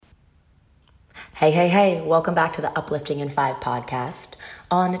Hey, welcome back to the Uplifting in 5 podcast.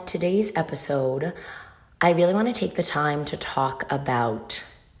 On today's episode, I really want to take the time to talk about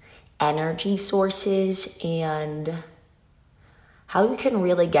energy sources and how you can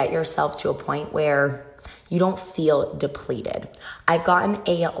really get yourself to a point where you don't feel depleted. I've gotten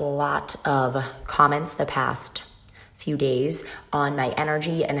a lot of comments the past few days on my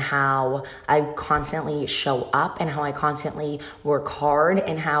energy and how I constantly show up and how I constantly work hard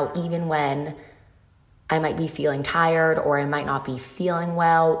and how even when I might be feeling tired or I might not be feeling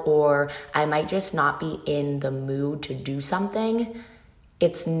well or I might just not be in the mood to do something,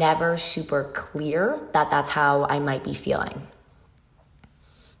 it's never super clear that that's how I might be feeling.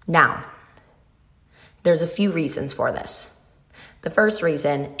 Now, there's a few reasons for this. The first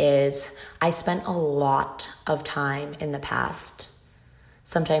reason is I spent a lot of time in the past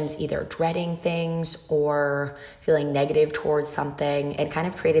sometimes either dreading things or feeling negative towards something, and kind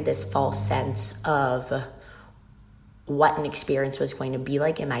of created this false sense of what an experience was going to be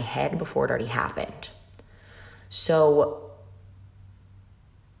like in my head before it already happened. So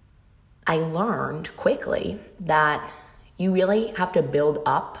I learned quickly that you really have to build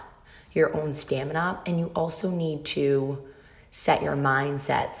up your own stamina, and you also need to set your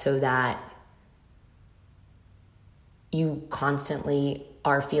mindset so that you constantly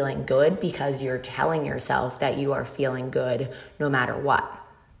are feeling good because you're telling yourself that you are feeling good no matter what.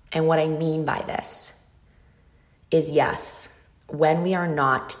 And what I mean by this is, yes, when we are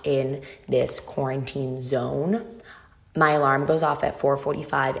not in this quarantine zone, my alarm goes off at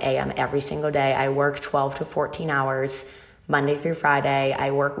 4:45 a.m. every single day. I work 12 to 14 hours Monday through Friday. I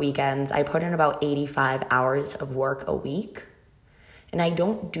work weekends. I put in about 85 hours of work a week. And I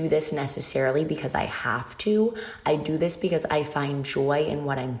don't do this necessarily because I have to. I do this because I find joy in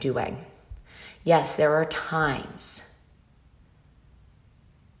what I'm doing. Yes, there are times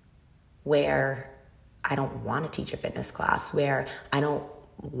where I don't want to teach a fitness class, where I don't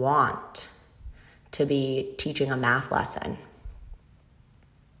want to be teaching a math lesson.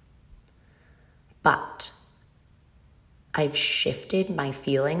 But I've shifted my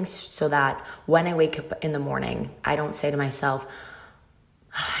feelings so that when I wake up in the morning, I don't say to myself,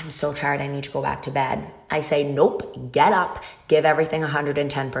 I'm so tired, I need to go back to bed. I say, nope, get up, give everything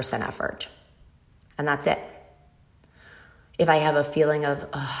 110% effort. And that's it. If I have a feeling of,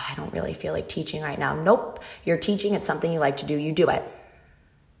 I don't really feel like teaching right now. Nope, you're teaching, it's something you like to do, you do it.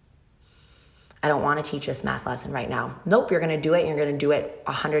 I don't want to teach this math lesson right now. Nope, you're going to do it, and you're going to do it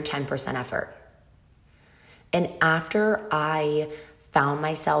 110% effort. And after I found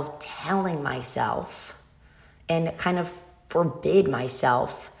myself telling myself and kind of forbid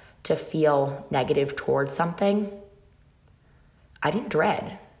myself to feel negative towards something, I didn't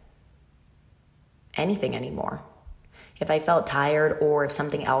dread anything anymore. If I felt tired or if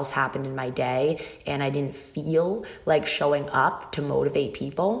something else happened in my day and I didn't feel like showing up to motivate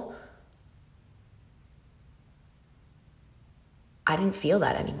people, I didn't feel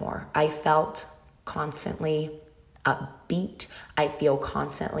that anymore. I felt constantly upbeat. I feel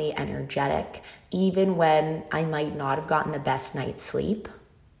constantly energetic, even when I might not have gotten the best night's sleep.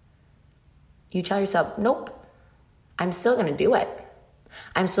 You tell yourself, nope, I'm still going to do it.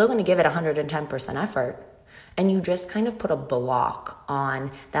 I'm still going to give it 110% effort. And you just kind of put a block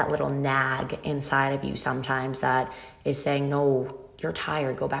on that little nag inside of you sometimes that is saying, no, you're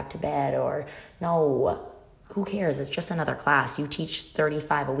tired, go back to bed, or no, who cares? It's just another class. You teach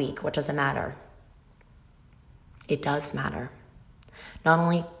 35 a week. What does it matter? It does matter. Not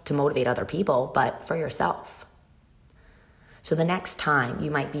only to motivate other people, but for yourself. So the next time you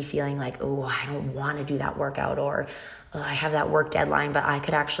might be feeling like, oh, I don't want to do that workout, or I have that work deadline, but I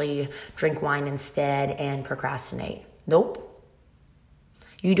could actually drink wine instead and procrastinate. Nope.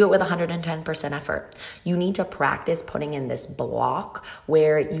 You do it with 110% effort. You need to practice putting in this block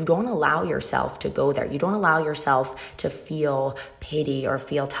where you don't allow yourself to go there. You don't allow yourself to feel pity or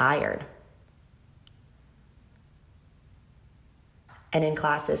feel tired. And in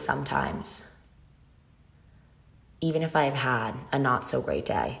classes sometimes, even if I've had a not so great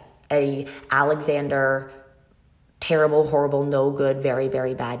day, a Alexander, terrible, horrible, no good, very,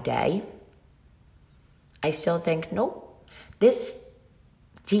 very bad day, I still think, nope, this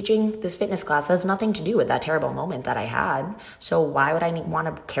teaching this fitness class has nothing to do with that terrible moment that I had. So why would I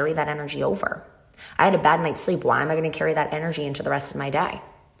want to carry that energy over? I had a bad night's sleep. Why am I going to carry that energy into the rest of my day?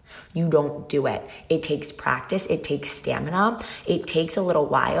 You don't do it. It takes practice. It takes stamina. It takes a little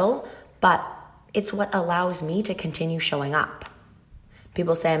while, but it's what allows me to continue showing up.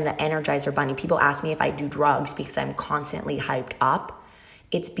 People say I'm the Energizer Bunny. People ask me if I do drugs because I'm constantly hyped up.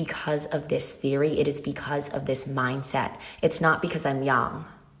 It's because of this theory. It is because of this mindset. It's not because I'm young.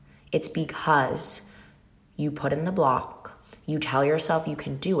 It's because you put in the block, you tell yourself you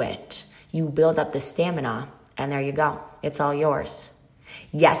can do it, you build up the stamina, and there you go. It's all yours.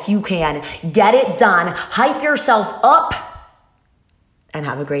 Yes, you can. Get it done. Hype yourself up. And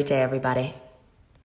have a great day, everybody.